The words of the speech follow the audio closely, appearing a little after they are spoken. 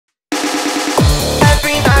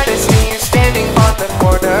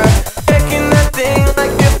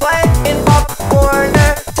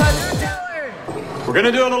We're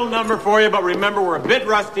gonna do a little number for you, but remember we're a bit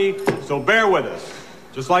rusty, so bear with us.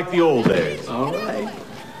 Just like the old days. All right.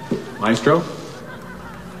 Maestro?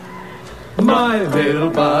 My little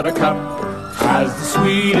buttercup has the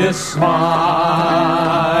sweetest smile.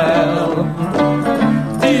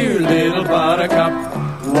 Dear little buttercup,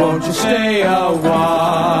 won't you stay a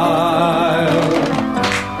while?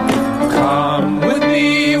 Come with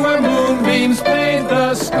me where moonbeams paint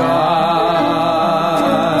the sky,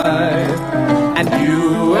 and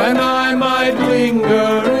you and I might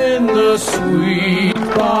linger in the sweet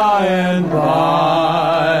by and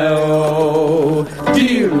by. Oh,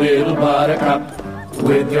 dear little buttercup,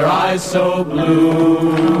 with your eyes so blue.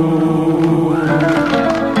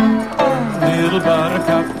 Little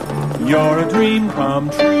buttercup, you're a dream come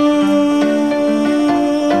true.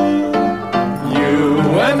 You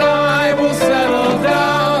and I will settle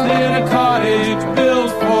down in a cottage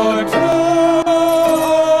built for two.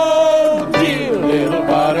 Dear little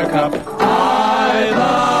buttercup, I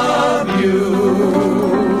love you.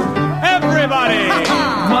 Everybody!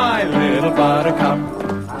 My little buttercup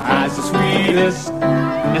has the sweetest.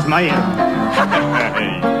 It's my ear.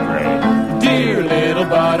 Great. Dear little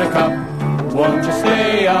buttercup, won't you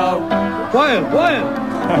stay out? Quiet, quiet.